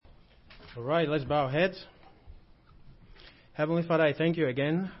All right, let's bow our heads. Heavenly Father, I thank you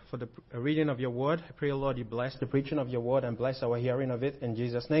again for the reading of your word. I pray, Lord, you bless the preaching of your word and bless our hearing of it in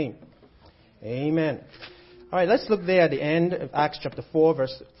Jesus' name. Amen. All right, let's look there at the end of Acts chapter 4,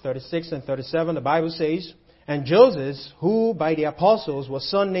 verse 36 and 37. The Bible says, "And Joseph, who by the apostles was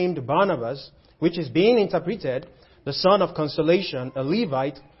son named Barnabas, which is being interpreted, the son of Consolation, a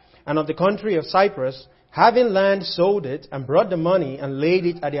Levite, and of the country of Cyprus, having land, sold it, and brought the money and laid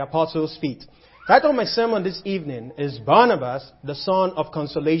it at the apostles' feet." The title of my sermon this evening is Barnabas, the son of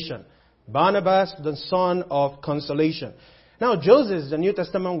consolation. Barnabas, the son of consolation. Now, Joseph, the New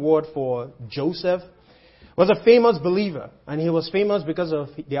Testament word for Joseph, was a famous believer. And he was famous because of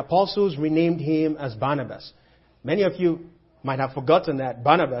the apostles renamed him as Barnabas. Many of you might have forgotten that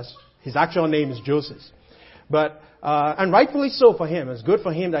Barnabas, his actual name is Joseph. And rightfully so for him. It's good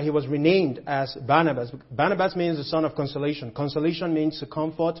for him that he was renamed as Barnabas. Barnabas means the son of consolation. Consolation means to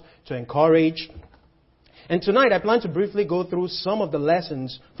comfort, to encourage. And tonight I plan to briefly go through some of the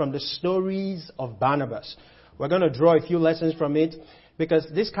lessons from the stories of Barnabas. We're going to draw a few lessons from it because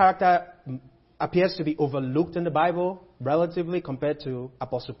this character appears to be overlooked in the Bible relatively compared to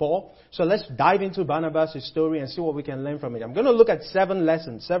Apostle Paul. So let's dive into Barnabas' story and see what we can learn from it. I'm going to look at seven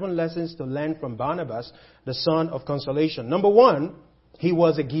lessons to learn from Barnabas, the son of consolation. Number one, he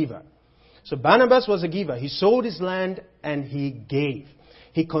was a giver. So Barnabas was a giver. He sold his land and he gave.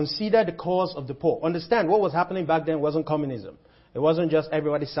 He considered the cause of the poor. Understand, what was happening back then wasn't communism. It wasn't just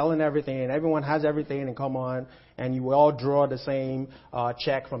everybody selling everything and everyone has everything and come on and you will all draw the same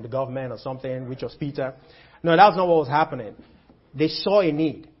check from the government or something, which was Peter. No, that's not what was happening. They saw a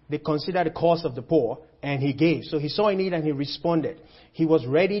need. They considered the cause of the poor and he gave. So he saw a need and he responded. He was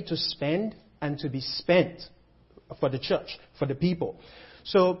ready to spend and to be spent for the church, for the people.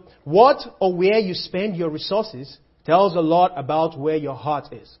 So what or where you spend your resources tells a lot about where your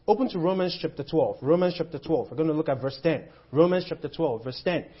heart is. Open to Romans chapter 12. Romans chapter 12. We're going to look at verse 10. Romans chapter 12, verse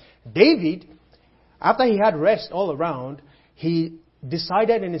 10. David, after he had rest all around, he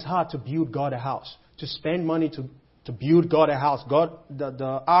decided in his heart to build God a house, to spend money to build God a house. God,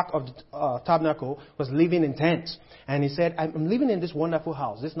 the ark of the tabernacle was living in tents. And he said, I'm living in this wonderful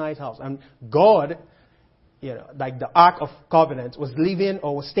house, this nice house. And God, like the ark of covenant, was living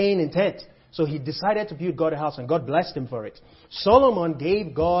or was staying in tents. So he decided to build God a house and God blessed him for it. Solomon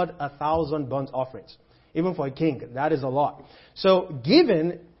gave God 1,000 burnt offerings. Even for a king, that is a lot. So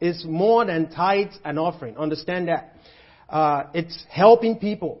giving is more than tithes and offering. Understand that. It's helping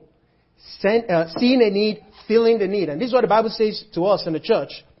people. Seeing a need, filling the need. And this is what the Bible says to us in the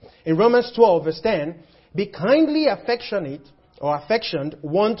church. In Romans 12 verse 10, be kindly affectionate or affectioned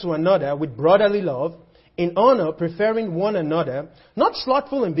one to another with brotherly love, in honor, preferring one another, not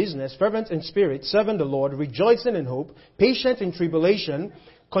slothful in business, fervent in spirit, serving the Lord, rejoicing in hope, patient in tribulation,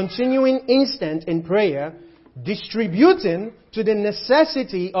 continuing instant in prayer, distributing to the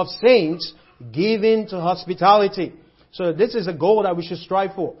necessity of saints, giving to hospitality. So this is a goal that we should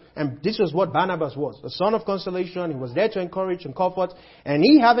strive for. And this is what Barnabas was. The son of consolation. He was there to encourage and comfort. And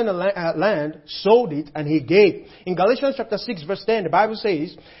he, having a land, sold it and he gave. In Galatians chapter 6 verse 10, the Bible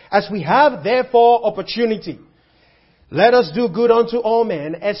says, as we have therefore opportunity, let us do good unto all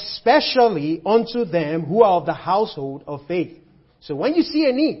men, especially unto them who are of the household of faith. So when you see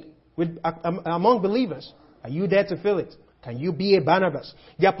a need among believers, are you there to fill it? Can you be a Barnabas?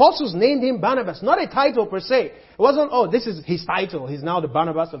 The apostles named him Barnabas, not a title per se. It wasn't, this is his title. He's now the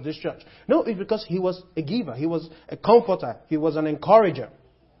Barnabas of this church. No, it's because he was a giver. He was a comforter. He was an encourager.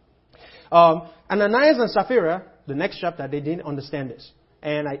 Ananias and Sapphira, the next chapter, they didn't understand this.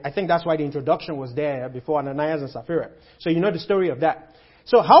 And I think that's why the introduction was there before Ananias and Sapphira. So you know the story of that.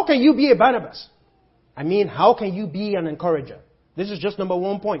 So how can you be a Barnabas? How can you be an encourager? This is just number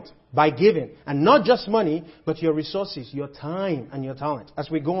one point. By giving. And not just money, but your resources, your time, and your talent. As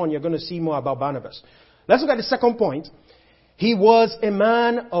we go on, you're going to see more about Barnabas. Let's look at the second point. He was a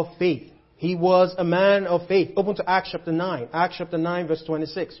man of faith. He was a man of faith. Open to Acts chapter 9. Acts chapter 9, verse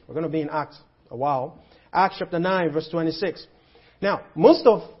 26. We're going to be in Acts a while. Acts chapter 9, verse 26. Now, most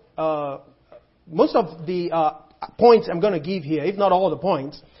of the points I'm going to give here, if not all the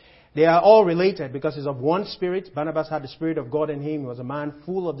points, they are all related because it's of one spirit. Barnabas had the Spirit of God in him. He was a man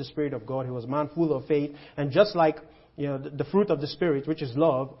full of the Spirit of God. He was a man full of faith. And just like, the fruit of the Spirit, which is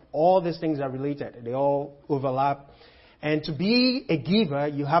love, all these things are related. They all overlap. And to be a giver,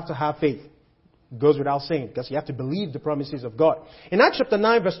 you have to have faith. It goes without saying because you have to believe the promises of God. In Acts chapter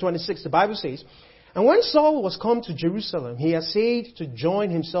 9, verse 26, the Bible says, and when Saul was come to Jerusalem, he essayed to join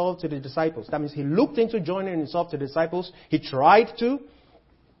himself to the disciples. That means he looked into joining himself to the disciples. He tried to.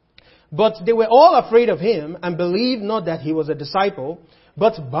 But they were all afraid of him and believed not that he was a disciple.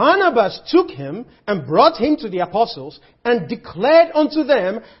 But Barnabas took him and brought him to the apostles and declared unto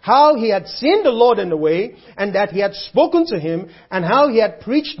them how he had seen the Lord in the way and that he had spoken to him and how he had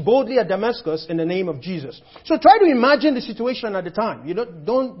preached boldly at Damascus in the name of Jesus. So try to imagine the situation at the time.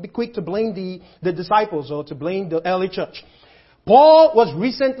 Don't be quick to blame the disciples or to blame the early church. Paul was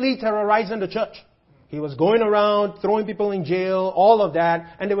recently terrorizing the church. He was going around, throwing people in jail, all of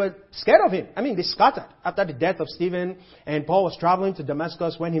that, and they were scared of him. I mean, they scattered after the death of Stephen, and Paul was traveling to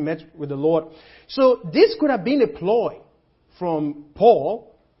Damascus when he met with the Lord. So this could have been a ploy from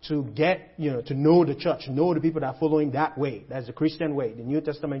Paul to get, to know the church, know the people that are following that way. That's the Christian way, the New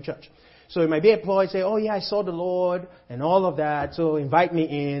Testament church. So it might be a ploy, say, oh yeah, I saw the Lord, and all of that, so invite me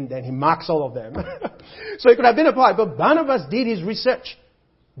in, then he marks all of them. So it could have been a ploy, but Barnabas did his research,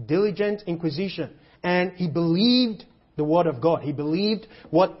 diligent inquisition. And he believed the word of God. He believed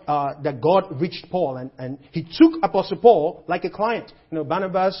that God reached Paul. And he took Apostle Paul like a client.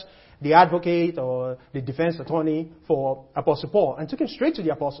 Barnabas, the advocate or the defense attorney for Apostle Paul, and took him straight to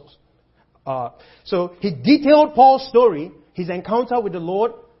the apostles. So he detailed Paul's story, his encounter with the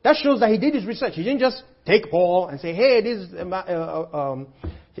Lord. That shows that he did his research. He didn't just take Paul and say, hey,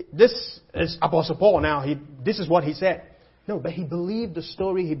 this is Apostle Paul now. This is what he said. No, but he believed the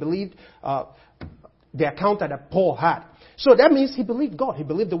story. He believed the account that Paul had. So that means he believed God. He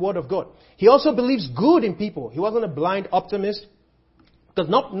believed the word of God. He also believes good in people. He wasn't a blind optimist, because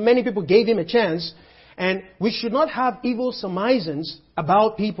not many people gave him a chance. And we should not have evil surmisings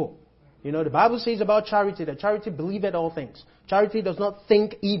about people. The Bible says about charity that charity believeth all things. Charity does not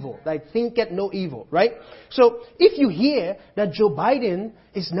think evil. Like thinketh no evil, right? So if you hear that Joe Biden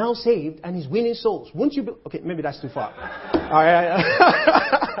is now saved and he's winning souls, won't you be... Okay, maybe that's too far. All right.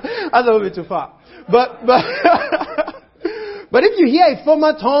 That's a little bit too far. But if you hear a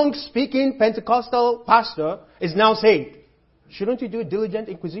former tongue-speaking Pentecostal pastor is now saved, shouldn't you do a diligent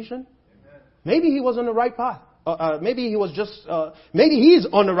inquisition? Maybe he was on the right path. Maybe he is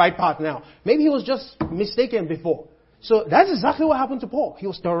on the right path now. Maybe he was just mistaken before. So that's exactly what happened to Paul. He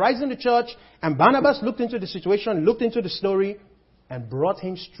was terrorizing the church, and Barnabas looked into the situation, looked into the story, and brought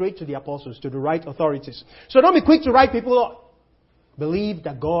him straight to the apostles, to the right authorities. So don't be quick to write people off. Believe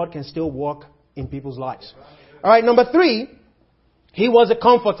that God can still work in people's lives. All right, number 3, he was a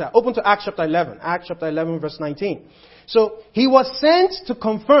comforter. Open to Acts chapter 11. Acts chapter 11, verse 19. So he was sent to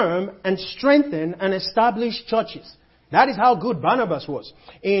confirm and strengthen and establish churches. That is how good Barnabas was.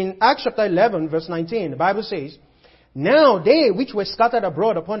 In Acts chapter 11, verse 19, the Bible says, now they which were scattered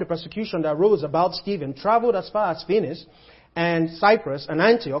abroad upon the persecution that rose about Stephen traveled as far as Phoenix and Cyprus and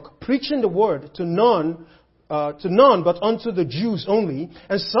Antioch, preaching the word to none but unto the Jews only.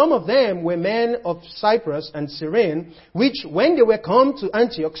 And some of them were men of Cyprus and Cyrene, which when they were come to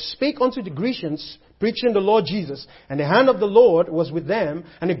Antioch spake unto the Grecians, preaching the Lord Jesus. And the hand of the Lord was with them,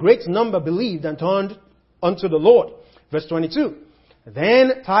 and a great number believed and turned unto the Lord. Verse 22.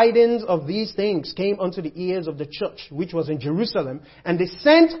 Then tidings of these things came unto the ears of the church, which was in Jerusalem, and they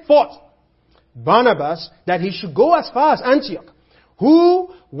sent forth Barnabas that he should go as far as Antioch,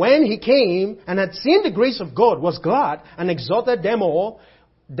 who, when he came and had seen the grace of God, was glad and exhorted them all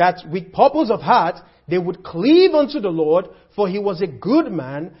that with purpose of heart they would cleave unto the Lord, for he was a good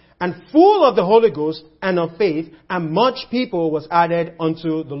man and full of the Holy Ghost and of faith, and much people was added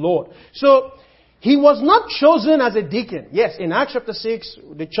unto the Lord. So, he was not chosen as a deacon. Yes, in Acts chapter 6,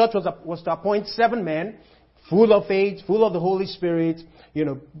 the church was to appoint 7 men, full of faith, full of the Holy Spirit,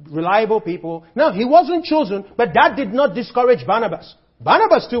 reliable people. Now, he wasn't chosen, but that did not discourage Barnabas.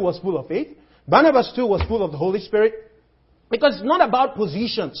 Barnabas too was full of faith. Barnabas too was full of the Holy Spirit. Because it's not about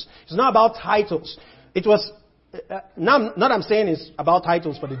positions. It's not about titles. It was, not I'm saying it's about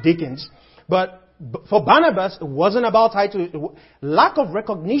titles for the deacons, but for Barnabas, it wasn't about title. Lack of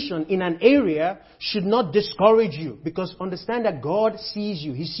recognition in an area should not discourage you, because understand that God sees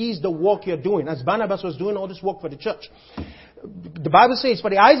you. He sees the work you're doing, as Barnabas was doing all this work for the church. The Bible says, for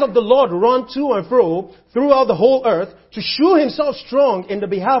the eyes of the Lord run to and fro throughout the whole earth to shew himself strong in the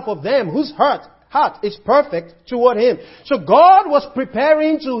behalf of them whose heart is perfect toward him. So God was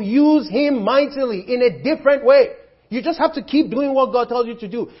preparing to use him mightily in a different way. You just have to keep doing what God tells you to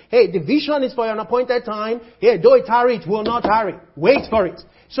do. Hey, the vision is for an appointed time. Hey, though it tarry, it will not tarry. Wait for it.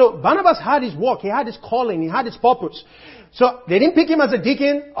 So Barnabas had his work. He had his calling. He had his purpose. So they didn't pick him as a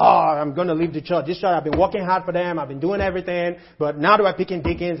deacon. Oh, I'm going to leave the church. This church, I've been working hard for them. I've been doing everything. But now that we're picking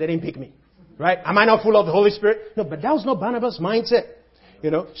deacons, they didn't pick me. Right? Am I not full of the Holy Spirit? No, but that was not Barnabas' mindset.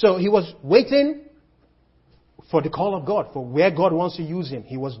 So he was waiting for the call of God, for where God wants to use him.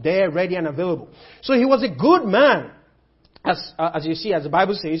 He was there, ready and available. So he was a good man. as you see, as the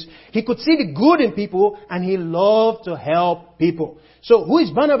Bible says, he could see the good in people and he loved to help people. So who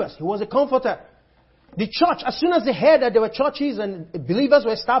is Barnabas? He was a comforter. The church, as soon as they heard that there were churches and believers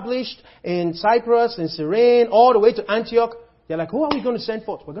were established in Cyprus, in Cyrene, all the way to Antioch, they're like, who are we going to send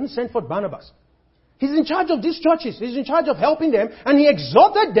forth? We're going to send forth Barnabas. He's in charge of these churches. He's in charge of helping them. And he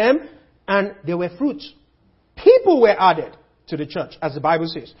exhorted them and there were fruits. People were added to the church, as the Bible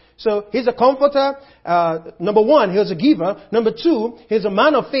says. So he's a comforter. Number one, he was a giver. Number two, he's a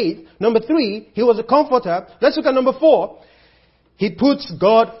man of faith. Number three, he was a comforter. Let's look at number four. He puts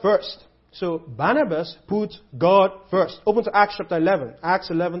God first. So Barnabas put God first. Open to Acts chapter 11. Acts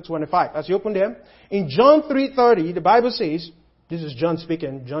 11:25. As you open there, in John 3:30, the Bible says, this is John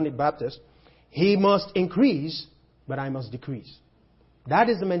speaking, John the Baptist, he must increase, but I must decrease. That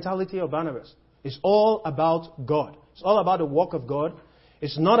is the mentality of Barnabas. It's all about God. It's all about the work of God.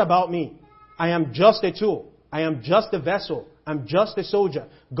 It's not about me. I am just a tool. I am just a vessel. I'm just a soldier.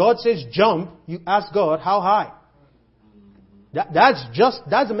 God says jump. You ask God, how high? That's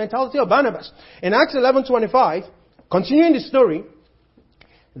the mentality of Barnabas. In Acts 11:25, continuing the story,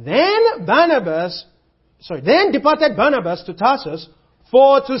 then departed Barnabas to Tarsus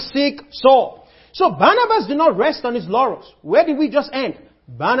for to seek Saul. So Barnabas did not rest on his laurels. Where did we just end?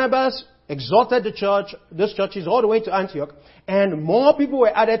 Barnabas exhorted the church, those churches all the way to Antioch, and more people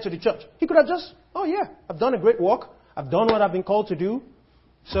were added to the church. He could have just, I've done a great work. I've done what I've been called to do.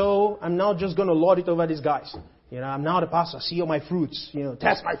 So I'm now just going to lord it over these guys. I'm now the pastor. See all my fruits.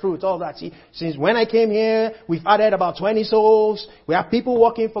 Test my fruits, all that. See, since when I came here, we've added about 20 souls. We have people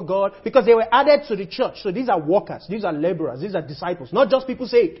working for God because they were added to the church. So these are workers. These are laborers. These are disciples. Not just people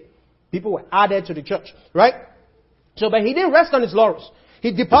saved. People were added to the church. Right? So, but he didn't rest on his laurels.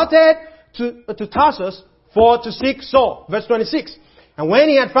 He departed to Tarsus for to seek Saul. Verse 26. And when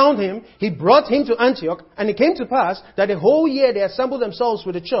he had found him, he brought him to Antioch, and it came to pass that the whole year they assembled themselves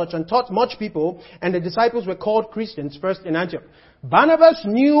with the church and taught much people, and the disciples were called Christians first in Antioch. Barnabas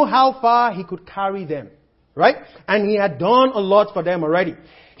knew how far he could carry them, right? And he had done a lot for them already.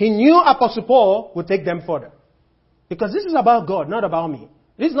 He knew Apostle Paul would take them further. Because this is about God, not about me.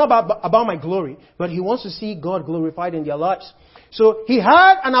 This is not about my glory, but he wants to see God glorified in their lives. So he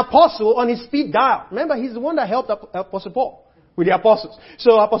had an apostle on his speed dial. Remember, he's the one that helped Apostle Paul with the apostles.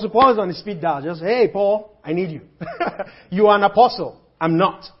 So Apostle Paul is on his speed dial. Just, hey, Paul, I need you. You are an apostle. I'm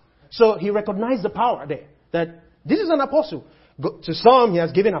not. So he recognized the power there. That this is an apostle. To some, he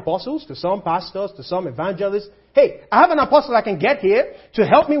has given apostles. To some, pastors. To some, evangelists. Hey, I have an apostle I can get here to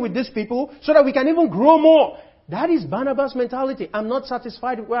help me with these people so that we can even grow more. That is Barnabas' mentality. I'm not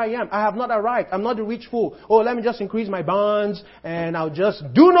satisfied with where I am. I have not arrived. I'm not a rich fool. Oh, let me just increase my bonds and I'll just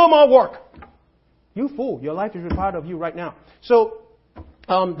do no more work. You fool. Your life is required of you right now. So,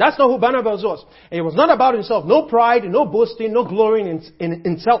 that's not who Barnabas was. It was not about himself. No pride, no boasting, no glorying in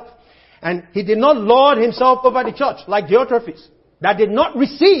himself. And he did not lord himself over the church like Diotrephes, that did not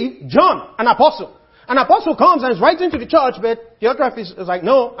receive John, an apostle. An apostle comes and is writing to the church, but Diotrephes is like,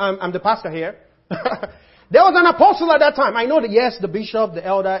 no, I'm the pastor here. There was an apostle at that time. I know that, yes, the bishop, the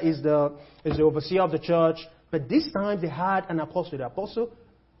elder is the overseer of the church. But this time they had an apostle. The apostle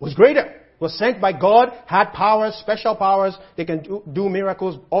was greater. Was sent by God, had powers, special powers. They can do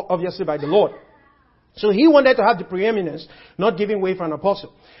miracles, obviously, by the Lord. So he wanted to have the preeminence, not giving way for an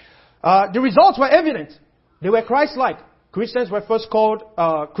apostle. The results were evident. They were Christ-like. Christians were first called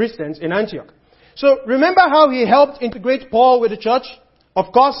Christians in Antioch. So remember how he helped integrate Paul with the church?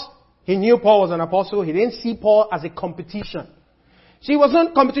 Of course, he knew Paul was an apostle. He didn't see Paul as a competition. See, it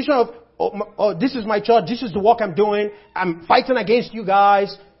wasn't competition of, oh, this is my church, this is the work I'm doing, I'm fighting against you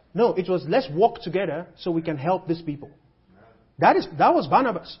guys. No, it was let's work together so we can help these people. That was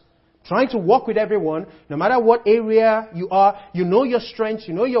Barnabas. Trying to work with everyone, no matter what area you are, you know your strengths,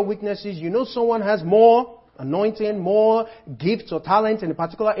 you know your weaknesses, you know someone has more anointing, more gifts or talent in a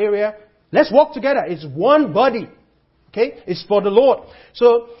particular area. Let's work together. It's one body. Okay? It's for the Lord.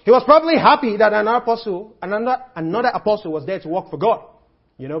 So he was probably happy that another apostle was there to work for God.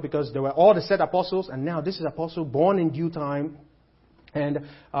 Because there were all the set apostles, and now this is apostle born in due time. And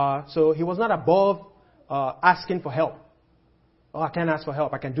so he was not above asking for help. Oh, I can't ask for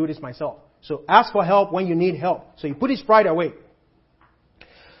help. I can do this myself. So ask for help when you need help. So he put his pride away.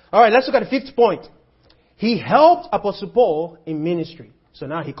 All right, let's look at the fifth point. He helped Apostle Paul in ministry. So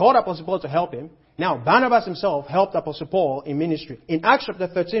now he called Apostle Paul to help him. Now Barnabas himself helped Apostle Paul in ministry. In Acts chapter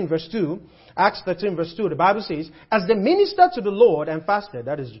 13 verse 2, the Bible says, as they ministered to the Lord and fasted,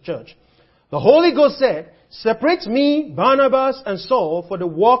 that is the church, the Holy Ghost said, separate me, Barnabas and Saul, for the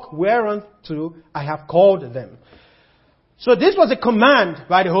work whereunto I have called them. So this was a command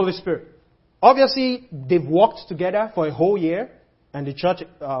by the Holy Spirit. Obviously, they've walked together for a whole year. And the church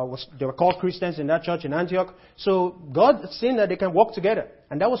they were called Christians in that church in Antioch. So God seen that they can walk together.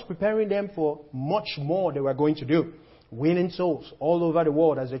 And that was preparing them for much more they were going to do. Winning souls all over the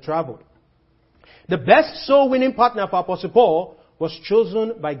world as they traveled. The best soul winning partner for Apostle Paul was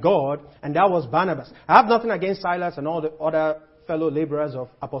chosen by God, and that was Barnabas. I have nothing against Silas and all the other fellow laborers of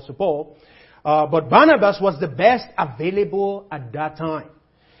Apostle Paul. But Barnabas was the best available at that time.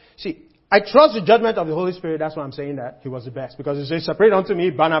 See, I trust the judgment of the Holy Spirit. That's why I'm saying that he was the best. Because he says, separate unto me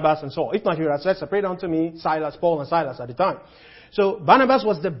Barnabas and Saul. If not, he would have said, separate unto me Silas, Paul and Silas at the time. So Barnabas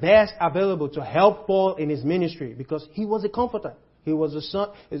was the best available to help Paul in his ministry because he was a comforter. He was a son.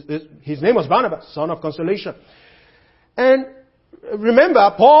 His name was Barnabas, son of Consolation. And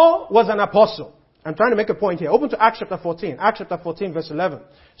remember, Paul was an apostle. I'm trying to make a point here. Open to Acts chapter 14. Acts chapter 14 verse 11.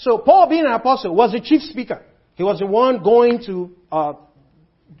 So Paul, being an apostle, was the chief speaker. He was the one going to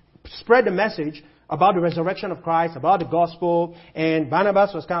spread the message about the resurrection of Christ, about the gospel, and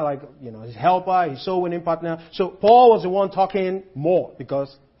Barnabas was kind of like, his helper, his soul winning partner. So Paul was the one talking more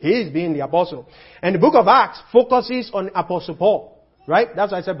because he is being the apostle. And the book of Acts focuses on Apostle Paul, right?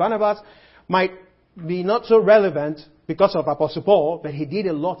 That's why I said Barnabas might be not so relevant because of Apostle Paul, but he did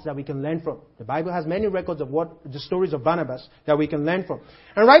a lot that we can learn from. The Bible has many records of the stories of Barnabas that we can learn from.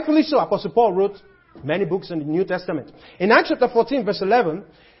 And rightfully so, Apostle Paul wrote many books in the New Testament. In Acts chapter 14 verse 11,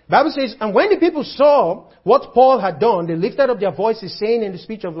 the Bible says, and when the people saw what Paul had done, they lifted up their voices, saying in the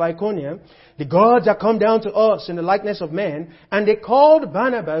speech of Lycaonia, the gods are come down to us in the likeness of men. And they called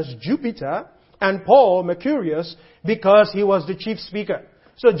Barnabas Jupiter and Paul Mercurius because he was the chief speaker.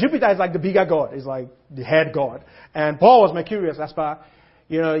 So Jupiter is like the bigger god, is like the head god. And Paul was Mercurius as per,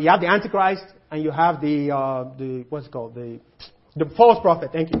 you have the Antichrist and you have what's it called? The false prophet,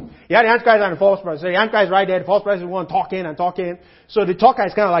 thank you. You have the Antichrist and the false prophet. So the Antichrist is right there, the false prophet is the one talking and talking. So the talker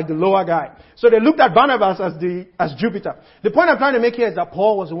is kind of like the lower guy. So they looked at Barnabas as Jupiter. The point I'm trying to make here is that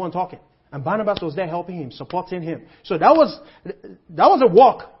Paul was the one talking. And Barnabas was there helping him, supporting him. So that was a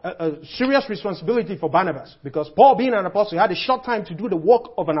work, a serious responsibility for Barnabas. Because Paul, being an apostle, he had a short time to do the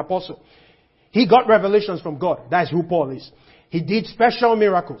work of an apostle. He got revelations from God. That's who Paul is. He did special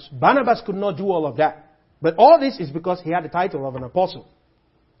miracles. Barnabas could not do all of that. But all this is because he had the title of an apostle.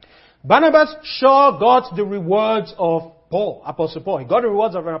 Barnabas sure got the rewards of Paul, Apostle Paul. He got the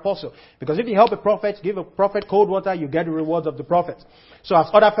rewards of an apostle. Because if you help a prophet, give a prophet cold water, you get the rewards of the prophet. So as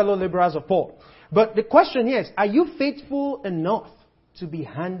other fellow laborers of Paul. But the question here is, are you faithful enough to be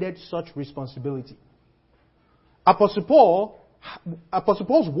handed such responsibility? Apostle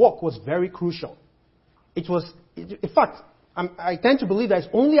Paul's work was very crucial. It was, in fact, I tend to believe that it's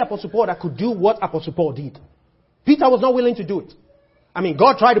only Apostle Paul that could do what Apostle Paul did. Peter was not willing to do it.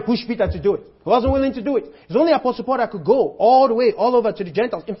 God tried to push Peter to do it. He wasn't willing to do it. It's only Apostle Paul that could go all the way, all over to the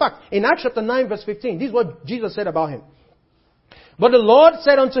Gentiles. In fact, in Acts chapter 9 verse 15, this is what Jesus said about him. But the Lord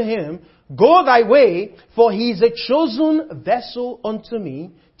said unto him, go thy way, for he is a chosen vessel unto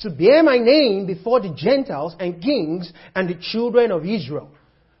me, to bear my name before the Gentiles and kings and the children of Israel.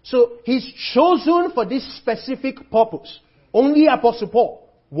 So he's chosen for this specific purpose. Only Apostle Paul.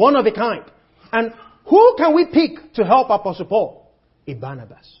 One of a kind. And who can we pick to help Apostle Paul? A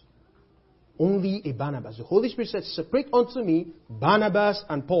Barnabas. Only a Barnabas. The Holy Spirit said, separate unto me Barnabas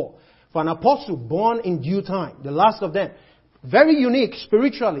and Paul. For an apostle born in due time. The last of them. Very unique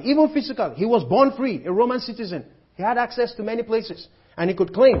spiritually, even physically. He was born free, a Roman citizen. He had access to many places. And he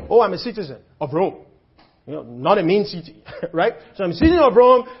could claim, I'm a citizen of Rome. Not a mean city. Right? So I'm a citizen of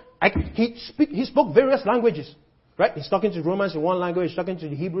Rome. He spoke various languages. Right? He's talking to Romans in one language, he's talking to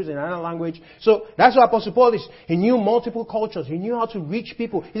the Hebrews in another language. So that's what Apostle Paul is. He knew multiple cultures. He knew how to reach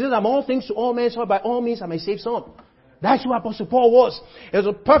people. He says, I'm all things to all men, so by all means I may save some. That's who Apostle Paul was. He was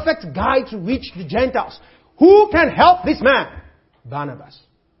a perfect guide to reach the Gentiles. Who can help this man? Barnabas.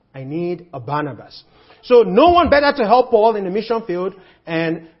 I need a Barnabas. So no one better to help Paul in the mission field.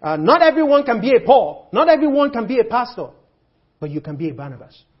 And not everyone can be a Paul. Not everyone can be a pastor. But you can be a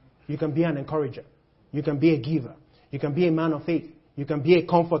Barnabas. You can be an encourager. You can be a giver. You can be a man of faith. You can be a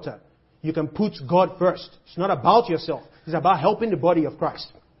comforter. You can put God first. It's not about yourself. It's about helping the body of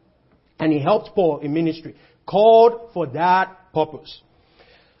Christ. And he helped Paul in ministry. Called for that purpose.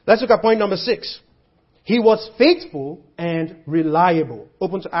 Let's look at point number 6. He was faithful and reliable.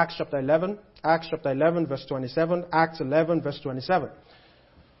 Open to Acts chapter 11. Acts chapter 11 verse 27. Acts 11 verse 27.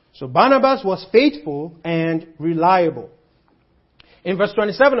 So Barnabas was faithful and reliable. In verse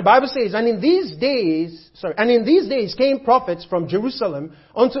 27, the Bible says, And in these days came prophets from Jerusalem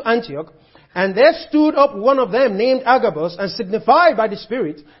unto Antioch, and there stood up one of them named Agabus, and signified by the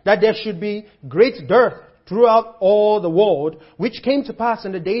Spirit that there should be great dearth throughout all the world, which came to pass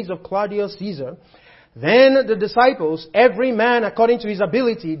in the days of Claudius Caesar. Then the disciples, every man according to his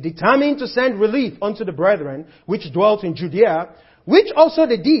ability, determined to send relief unto the brethren which dwelt in Judea, which also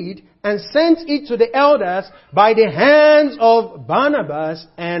they did, and sent it to the elders by the hands of Barnabas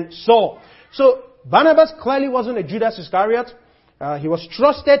and Saul. So Barnabas clearly wasn't a Judas Iscariot. He was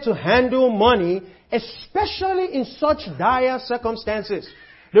trusted to handle money, especially in such dire circumstances.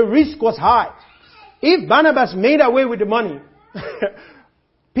 The risk was high. If Barnabas made away with the money,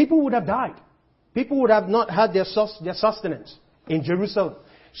 people would have died. People would have not had their sustenance in Jerusalem.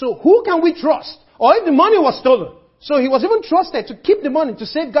 So who can we trust? Or if the money was stolen. So he was even trusted to keep the money, to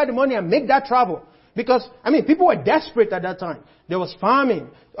safeguard the money and make that travel. Because, people were desperate at that time. There was famine.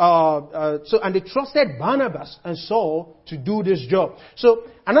 And they trusted Barnabas and Saul to do this job. So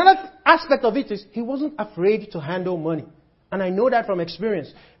another aspect of it is he wasn't afraid to handle money. And I know that from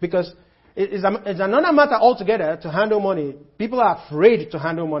experience. Because it's another matter altogether to handle money. People are afraid to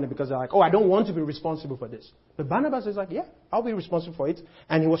handle money because they're like, I don't want to be responsible for this. But Barnabas is like, yeah, I'll be responsible for it.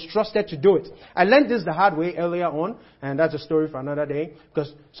 And he was trusted to do it. I learned this the hard way earlier on, and that's a story for another day.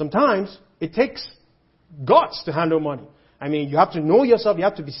 Because sometimes it takes guts to handle money. You have to know yourself, you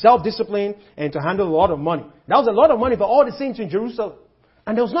have to be self-disciplined, and to handle a lot of money. That was a lot of money for all the saints in Jerusalem.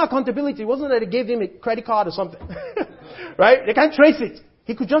 And there was no accountability. It wasn't that they gave him a credit card or something. Right? They can't trace it.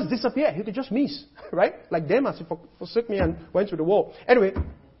 He could just disappear. He could just miss. Right? Like Demas, he forsook me and went to the wall. Anyway.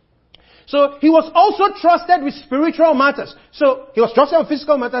 So he was also trusted with spiritual matters. So he was trusted with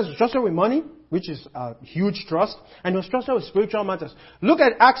physical matters. He was trusted with money, which is a huge trust. And he was trusted with spiritual matters. Look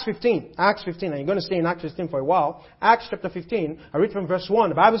at Acts 15. Acts 15. And you're going to stay in Acts 15 for a while. Acts chapter 15. I read from verse 1.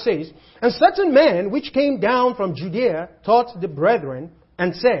 The Bible says, "And certain men which came down from Judea taught the brethren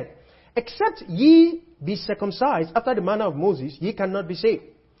and said, Except ye be circumcised after the manner of Moses, ye cannot be saved.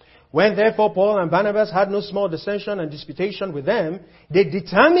 When therefore Paul and Barnabas had no small dissension and disputation with them, they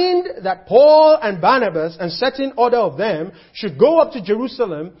determined that Paul and Barnabas and certain order of them should go up to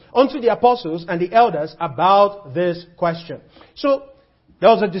Jerusalem unto the apostles and the elders about this question." So there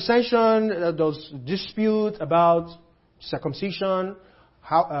was a dissension, there was dispute about circumcision.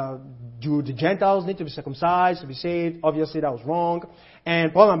 How do the Gentiles need to be circumcised to be saved? Obviously that was wrong.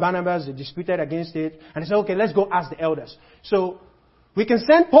 And Paul and Barnabas, they disputed against it. And they said, okay, let's go ask the elders. So we can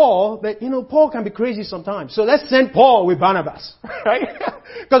send Paul, but Paul can be crazy sometimes. So let's send Paul with Barnabas, right?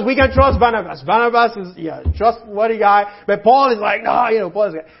 Because we can trust Barnabas. Barnabas is, trustworthy guy. But Paul is like, no,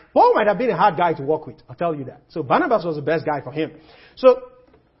 Paul might have been a hard guy to work with. I'll tell you that. So Barnabas was the best guy for him. So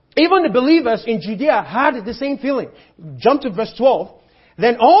even the believers in Judea had the same feeling. Jump to verse 12.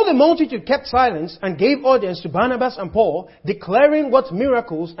 Then all the multitude kept silence and gave audience to Barnabas and Paul, declaring what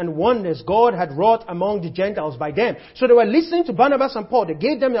miracles and wonders God had wrought among the Gentiles by them. So they were listening to Barnabas and Paul. They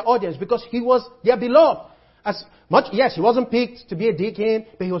gave them their audience because he was their beloved. He wasn't picked to be a deacon,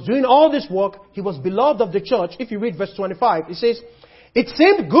 but he was doing all this work. He was beloved of the church. If you read verse 25, it says, "It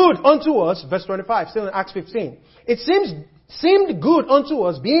seemed good unto us," verse 25, still in Acts 15. "It seemed good unto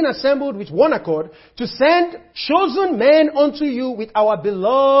us, being assembled with one accord, to send chosen men unto you with our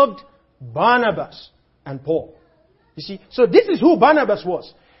beloved Barnabas and Paul." You see, so this is who Barnabas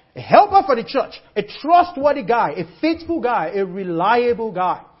was. A helper for the church, a trustworthy guy, a faithful guy, a reliable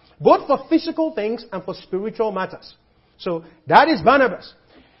guy, both for physical things and for spiritual matters. So that is Barnabas.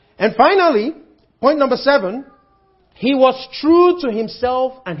 And finally, point number 7, he was true to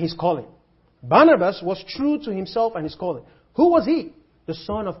himself and his calling. Barnabas was true to himself and his calling. Who was he? The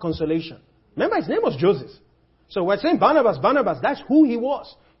son of consolation. Remember, his name was Joseph. So we're saying Barnabas, that's who he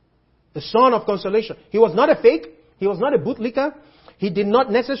was. The son of consolation. He was not a fake. He was not a bootlicker. He did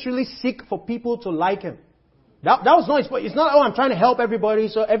not necessarily seek for people to like him. That was not his point. It's not, I'm trying to help everybody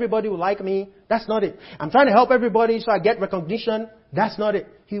so everybody will like me. That's not it. I'm trying to help everybody so I get recognition. That's not it.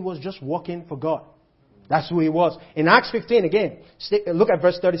 He was just working for God. That's who he was. In Acts 15 again, look at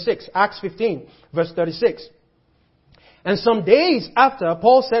verse 36. Acts 15, verse 36. "And some days after,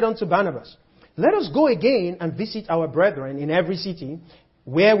 Paul said unto Barnabas, Let us go again and visit our brethren in every city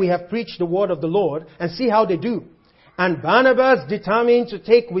where we have preached the word of the Lord, and see how they do. And Barnabas determined to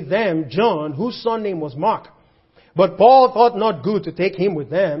take with them John, whose surname was Mark. But Paul thought not good to take him with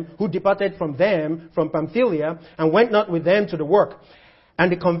them, who departed from them from Pamphylia, and went not with them to the work.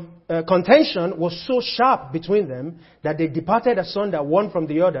 And the contention was so sharp between them that they departed asunder one from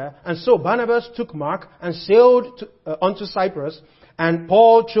the other. And so Barnabas took Mark and sailed unto Cyprus, and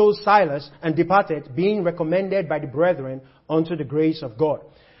Paul chose Silas and departed, being recommended by the brethren unto the grace of God."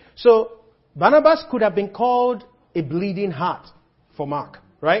 So Barnabas could have been called a bleeding heart for Mark,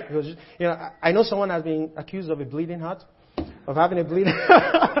 right? Because, I know someone has been accused of a bleeding heart, of having a bleeding.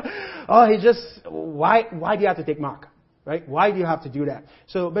 Oh, he just why do you have to take Mark? Right? Why do you have to do that?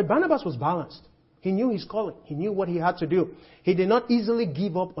 But Barnabas was balanced. He knew his calling. He knew what he had to do. He did not easily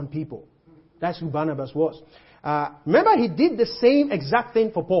give up on people. That's who Barnabas was. Remember, he did the same exact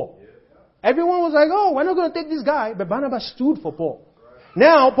thing for Paul. Everyone was like, oh, we're not going to take this guy. But Barnabas stood for Paul.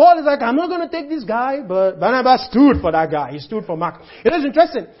 Now, Paul is like, I'm not going to take this guy. But Barnabas stood for that guy. He stood for Mark. It is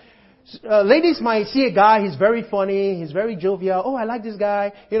interesting. Ladies might see a guy, he's very funny, he's very jovial. Oh, I like this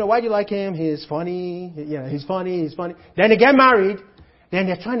guy. Why do you like him? He's funny. He's funny. Then they get married. Then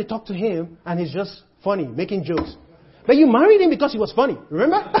they're trying to talk to him, and he's just funny, making jokes. But you married him because he was funny,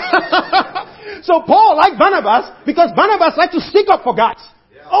 remember? So Paul liked Barnabas because Barnabas liked to stick up for guys.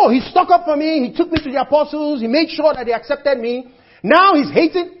 Yeah. Oh, he stuck up for me, he took me to the apostles, he made sure that they accepted me. Now he's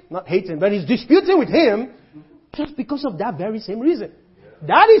not hating, but he's disputing with him just because of that very same reason. Yeah.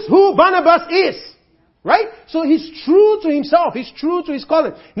 That is who Barnabas is. Right? So he's true to himself, he's true to his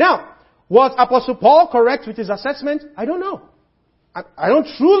calling. Now, was Apostle Paul correct with his assessment? I don't know. I don't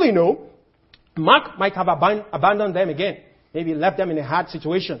truly know. Mark might have abandoned them again. Maybe left them in a hard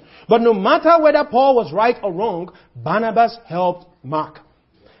situation. But no matter whether Paul was right or wrong, Barnabas helped Mark.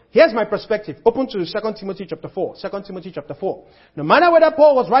 Here's my perspective. Open to 2 Timothy chapter 4. 2 Timothy chapter 4. No matter whether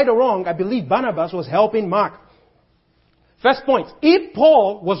Paul was right or wrong, I believe Barnabas was helping Mark. First point. If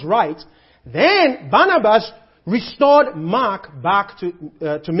Paul was right, then Barnabas restored Mark back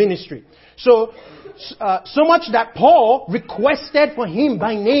to ministry. So much that Paul requested for him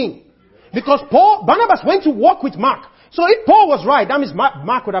by name. Because Barnabas went to walk with Mark. So if Paul was right, that means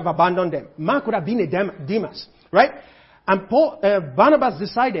Mark would have abandoned them. Mark would have been a Demas, right? And Barnabas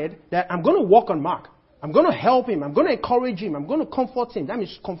decided that I'm going to walk on Mark. I'm going to help him. I'm going to encourage him. I'm going to comfort him. That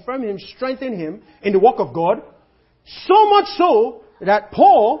means confirm him, strengthen him in the work of God. So much so that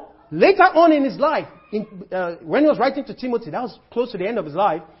Paul, later on in his life, when he was writing to Timothy, that was close to the end of his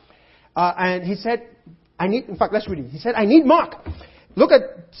life, and he said, let's read it. He said, I need Mark. Look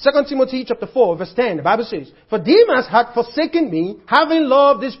at 2 Timothy chapter 4, verse 10. The Bible says, For Demas had forsaken me, having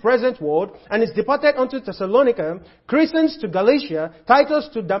loved this present world, and is departed unto Thessalonica, Crescens to Galatia, Titus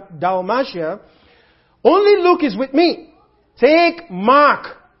to Dalmatia. Only Luke is with me. Take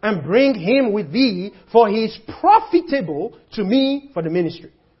Mark and bring him with thee, for he is profitable to me for the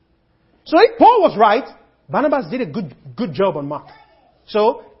ministry. So if Paul was right, Barnabas did a good job on Mark.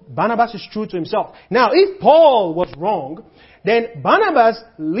 So Barnabas is true to himself. Now, if Paul was wrong, then Barnabas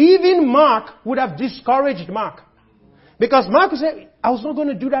leaving Mark would have discouraged Mark. Because Mark said, I was not going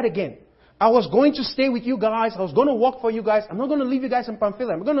to do that again. I was going to stay with you guys. I was going to work for you guys. I'm not going to leave you guys in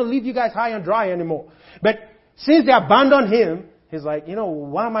Pamphylia. I'm going to leave you guys high and dry anymore. But since they abandoned him, he's like,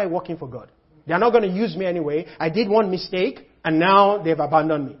 why am I working for God? They're not going to use me anyway. I did one mistake and now they've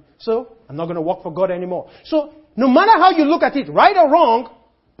abandoned me. So I'm not going to work for God anymore. So no matter how you look at it, right or wrong,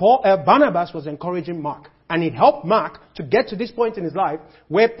 Barnabas was encouraging Mark. And it helped Mark to get to this point in his life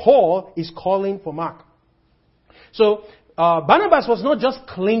where Paul is calling for Mark. So Barnabas was not just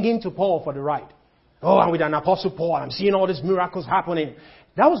clinging to Paul for the ride. Oh, I'm with an apostle Paul. I'm seeing all these miracles happening.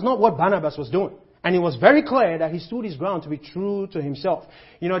 That was not what Barnabas was doing. And it was very clear that he stood his ground to be true to himself.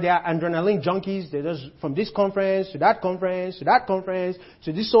 There are adrenaline junkies. They're just from this conference to that conference to that conference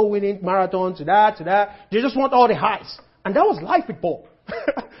to this soul winning marathon to that. They just want all the highs. And that was life with Paul.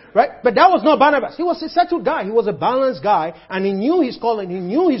 Right? But that was not Barnabas. He was a settled guy. He was a balanced guy. And he knew his calling. He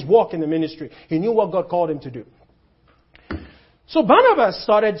knew his work in the ministry. He knew what God called him to do. So Barnabas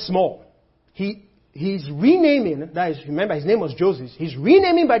started small. His renaming, that is, remember his name was Joseph. His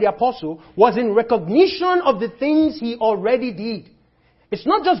renaming by the apostle was in recognition of the things he already did. It's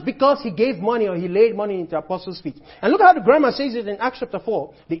not just because he gave money or he laid money into the apostles' feet. And look how the grammar says it in Acts chapter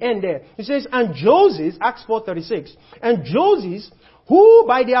 4, the end there. It says, and Joseph, Acts 4:36, and Joseph, who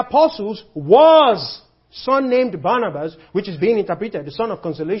by the apostles was son named Barnabas, which is being interpreted, the son of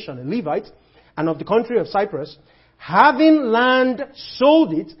Consolation, a Levite, and of the country of Cyprus, having land,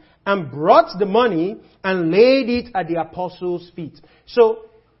 sold it, and brought the money and laid it at the apostles' feet. So,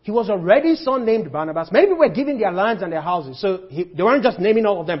 he was already son named Barnabas. Many people were giving their lands and their houses. So, they weren't just naming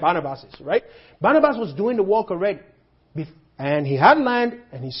all of them Barnabases, right? Barnabas was doing the work already. And he had land,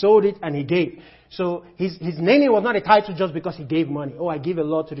 and he sold it, and he gave. So, his naming was not a title just because he gave money. Oh, I give a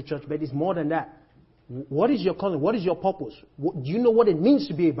lot to the church. But it's more than that. What is your calling? What is your purpose? Do you know what it means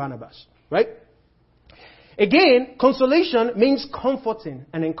to be a Barnabas? Right? Again, consolation means comforting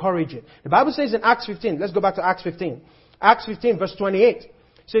and encouraging. The Bible says in Acts 15, let's go back to Acts 15. Acts 15 verse 28. It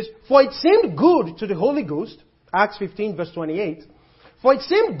says, for it seemed good to the Holy Ghost, Acts 15 verse 28, for it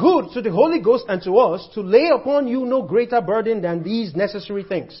seemed good to the Holy Ghost and to us to lay upon you no greater burden than these necessary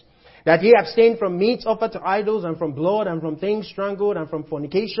things, that ye abstain from meats offered to idols, and from blood, and from things strangled, and from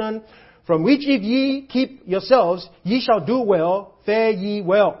fornication, from which if ye keep yourselves, ye shall do well, fare ye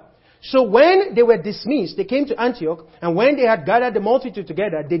well. So when they were dismissed, they came to Antioch, and when they had gathered the multitude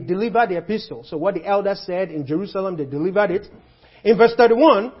together, they delivered the epistle. So what the elders said in Jerusalem, they delivered it. In verse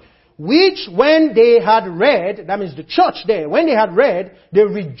 31, which when they had read, that means the church there, when they had read, they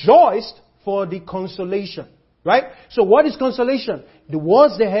rejoiced for the consolation. Right? So what is consolation? The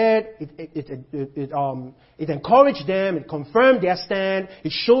words they heard, it encouraged them, it confirmed their stand,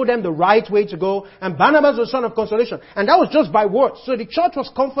 it showed them the right way to go. And Barnabas was son of consolation. And that was just by words. So the church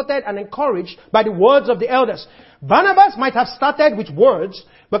was comforted and encouraged by the words of the elders. Barnabas might have started with words,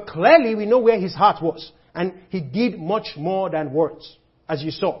 but clearly we know where his heart was. And he did much more than words, as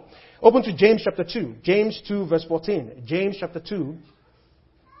you saw. Open to James chapter 2. James 2 verse 14. James chapter 2.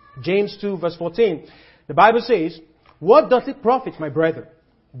 James 2 verse 14. The Bible says, what doth it profit, my brethren?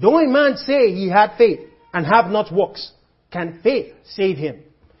 Though a man say he had faith and have not works, can faith save him?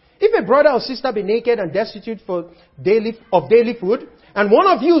 If a brother or sister be naked and destitute of daily food, and one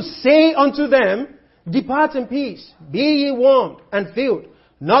of you say unto them, depart in peace, be ye warmed and filled,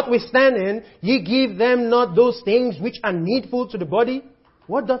 notwithstanding ye give them not those things which are needful to the body,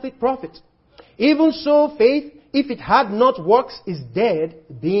 what doth it profit? Even so faith, if it had not works, is dead,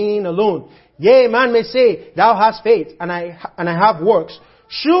 being alone. Yea, man may say, thou hast faith, and I have works.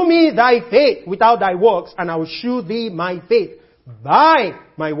 Shew me thy faith without thy works, and I will shew thee my faith by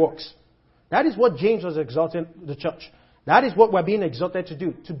my works. That is what James was exhorting the church. That is what we're being exhorted to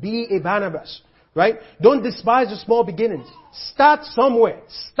do, to be a Barnabas. Right? Don't despise the small beginnings. Start somewhere.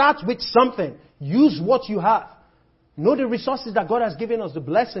 Start with something. Use what you have. Know the resources that God has given us, the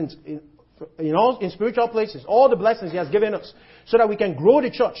blessings in spiritual places, all the blessings He has given us, so that we can grow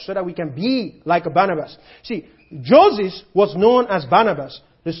the church, so that we can be like a Barnabas. See, Joseph was known as Barnabas,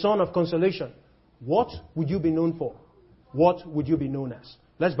 the son of consolation. What would you be known for? What would you be known as?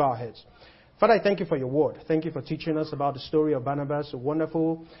 Let's bow our heads. Father, I thank you for your word. Thank you for teaching us about the story of Barnabas, a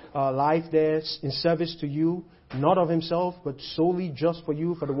wonderful life there in service to you, not of himself, but solely just for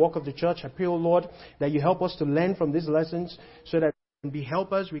you, for the work of the church. I pray, O Lord, that you help us to learn from these lessons so that we can be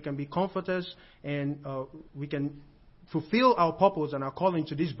helpers, we can be comforters, and we can fulfill our purpose and our calling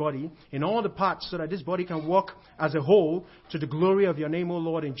to this body in all the parts so that this body can work as a whole to the glory of your name, O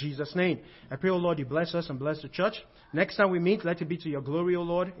Lord, in Jesus' name. I pray, O Lord, you bless us and bless the church. Next time we meet, let it be to your glory, O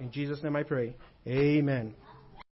Lord. In Jesus' name I pray. Amen.